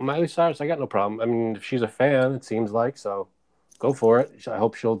Miley Cyrus, I got no problem. I mean, if she's a fan, it seems like, so go for it. I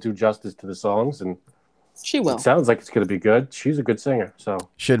hope she'll do justice to the songs, and she will. It sounds like it's going to be good. She's a good singer. So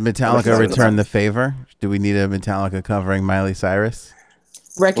should Metallica return the favor? Do we need a Metallica covering Miley Cyrus?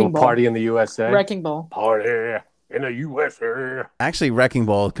 Wrecking Ball. Party in the USA. Wrecking Ball. Party in the USA. Actually, Wrecking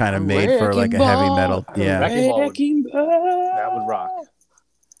Ball is kind of made for like a heavy metal. Yeah. Wrecking Ball that would rock.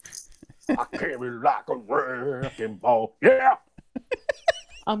 I can't be like a wrecking ball. Yeah.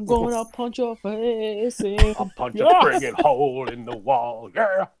 I'm gonna punch your face in. I'll punch a friggin' hole in the wall.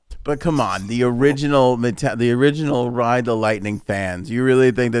 Yeah. But come on, the original Ride the Lightning fans, you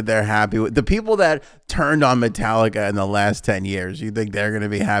really think that they're happy with the people that turned on Metallica in the last 10 years? You think they're going to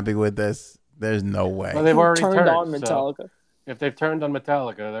be happy with this? There's no way. Well, they've already turned on Metallica. So if they've turned on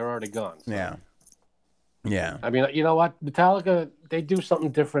Metallica, they're already gone. So. Yeah. Yeah. I mean, you know what? Metallica, they do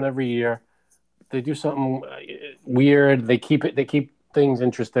something different every year. They do something weird. They keep things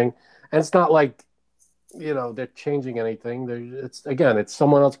interesting. And it's not like, you know, they're changing anything. It's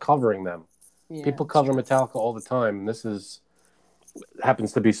someone else covering them. Yeah, people cover Metallica all the time, and this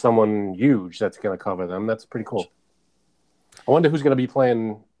happens to be someone huge that's going to cover them. That's pretty cool. I wonder who's going to be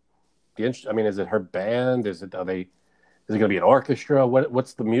playing the instrument. I mean, is it her band? Is it going to be an orchestra?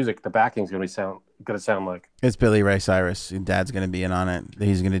 What's the music? The backing's going to sound like? It's Billy Ray Cyrus. Your dad's going to be in on it.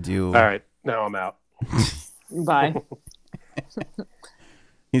 He's going to do. All right, now I'm out. Bye.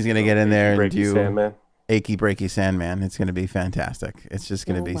 He's going to get in there and do Sandman. Achy Breaky Sandman. It's going to be fantastic. It's just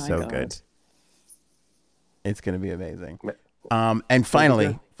going to be so good. It's going to be amazing. And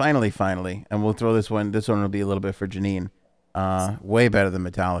finally, and we'll throw this one will be a little bit for Janine. Way better than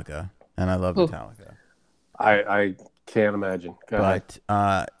Metallica, and I love Metallica. I can't imagine. But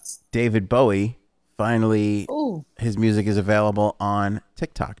David Bowie, finally, his music is available on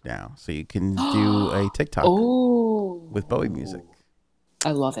TikTok now. So you can do a TikTok with Bowie music.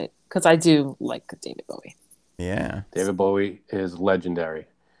 I love it. Because I do like David Bowie. Yeah. David Bowie is legendary.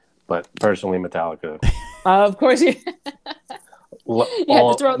 But personally, Metallica. Of course. You had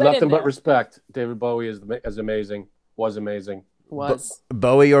to throw that nothing in but there. respect. David Bowie is amazing. Was amazing.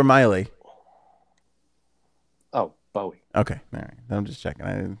 Bowie or Miley? Oh, Bowie. Okay. All right. I'm just checking.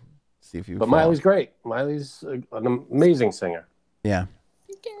 I didn't see if you. But Miley's great. Miley's an amazing singer. Yeah.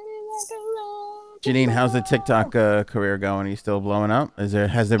 Janine, how's the TikTok career going? Are you still blowing up? Has there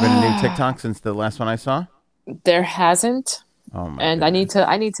been a new TikTok since the last one I saw? There hasn't. Oh my! And goodness.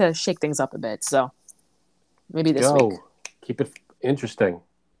 I need to shake things up a bit. So maybe this week. Keep it interesting.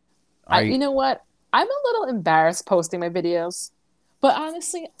 You know what? I'm a little embarrassed posting my videos, but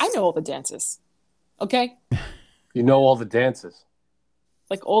honestly, I know all the dances. Okay. You know all the dances.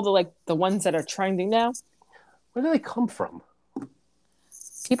 Like all the ones that are trending now. Where do they come from?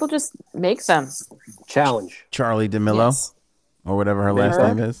 People just make them. Challenge. Charlie DeMillo, or whatever her last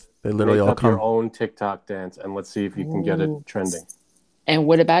name is. They literally Make all up come. your own TikTok dance, and let's see if you can get it trending. And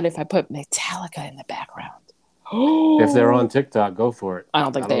what about if I put Metallica in the background? If they're on TikTok, go for it. I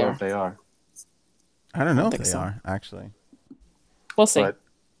don't think they know are. if they are. I don't know if think they so. are, actually. We'll see. But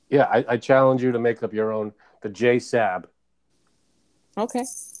yeah, I challenge you to make up your own, the J Sab. Okay.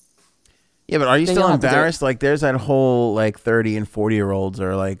 Yeah, but are you Then still you'll have to do it. embarrassed? Like, there's that whole, like, 30 and 40-year-olds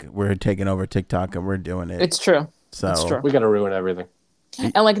are like, we're taking over TikTok and we're doing it. It's true. So It's true. We got to ruin everything.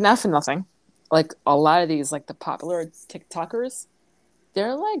 And like, not for nothing, like a lot of these, like the popular TikTokers,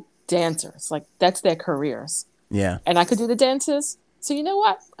 they're like dancers. Like that's their careers. Yeah. And I could do the dances. So you know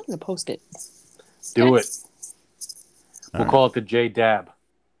what? I'm gonna post it. Do Okay. it. We'll call it the J Dab.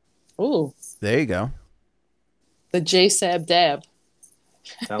 Ooh, There you go. the J Sab dab.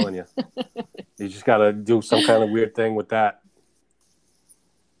 Telling you. You just got to do some kind of weird thing with that.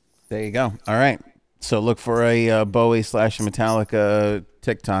 There you go. All right. So look for a Bowie / Metallica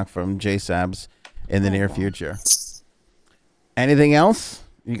TikTok from J-Sabs in the near future. Anything else?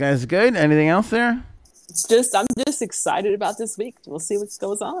 You guys good? Anything else there? I'm just excited about this week. We'll see what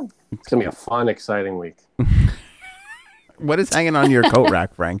goes on. It's going to be a fun, exciting week. What is hanging on your coat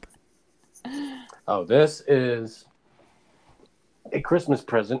rack, Frank? Oh, this is a Christmas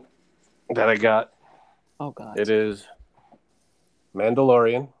present that I got. Oh God. It is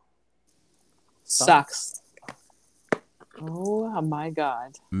Mandalorian. Socks. Oh my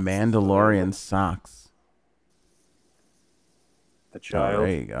God. Mandalorian socks. The Oh, child.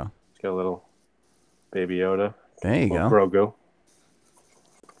 there you go. It's got a little Baby Yoda. There you go. Grogu.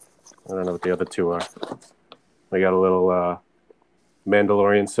 I don't know what the other two are. We got a little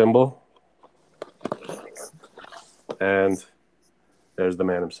Mandalorian symbol. And there's the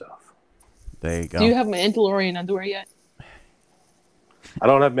man himself. There you go. Do you have Mandalorian underwear yet? I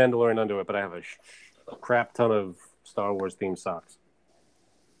don't have Mandalorian underwear, but I have a crap ton of Star Wars themed socks.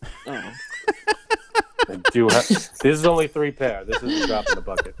 Oh. I do have. This is only 3 pair. This is a drop in the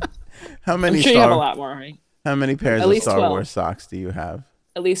bucket. How many I'm sure you have a lot more, right? How many pairs At of least Star 12. Wars socks do you have?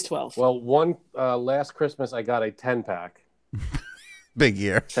 At least 12. Well, one last Christmas I got a 10-pack. Big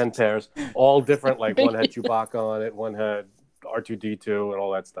year. 10 pairs, all different. Like one had Chewbacca on it, one had R2D2, and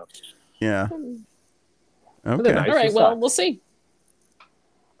all that stuff. Yeah. They're Okay. nice. All right, It's well, socks. we'll see.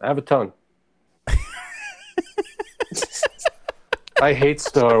 I have a ton. I hate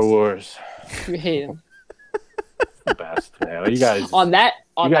Star Wars. You hate him. The best. Man. You guys On that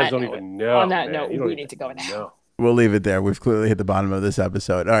don't note, even know. on that man. note, You don't we even need to go now. know. We'll leave it there. We've clearly hit the bottom of this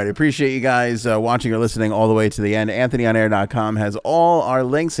episode. All right. Appreciate you guys watching or listening all the way to the end. AnthonyOnAir.com has all our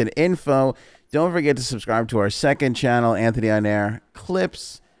links and info. Don't forget to subscribe to our second channel, Anthony on Air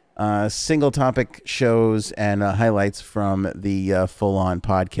clips, single topic shows, and highlights from the full on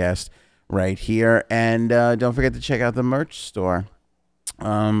podcast right here. And don't forget to check out the merch store.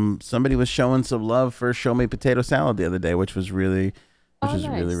 Somebody was showing some love for Show Me Potato Salad the other day, which was really Nice.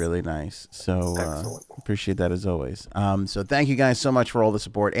 really nice. So Excellent. appreciate that as always. So thank you guys so much for all the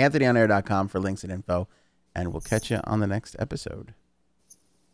support. AnthonyOnAir.com for links and info, and we'll catch you on the next episode.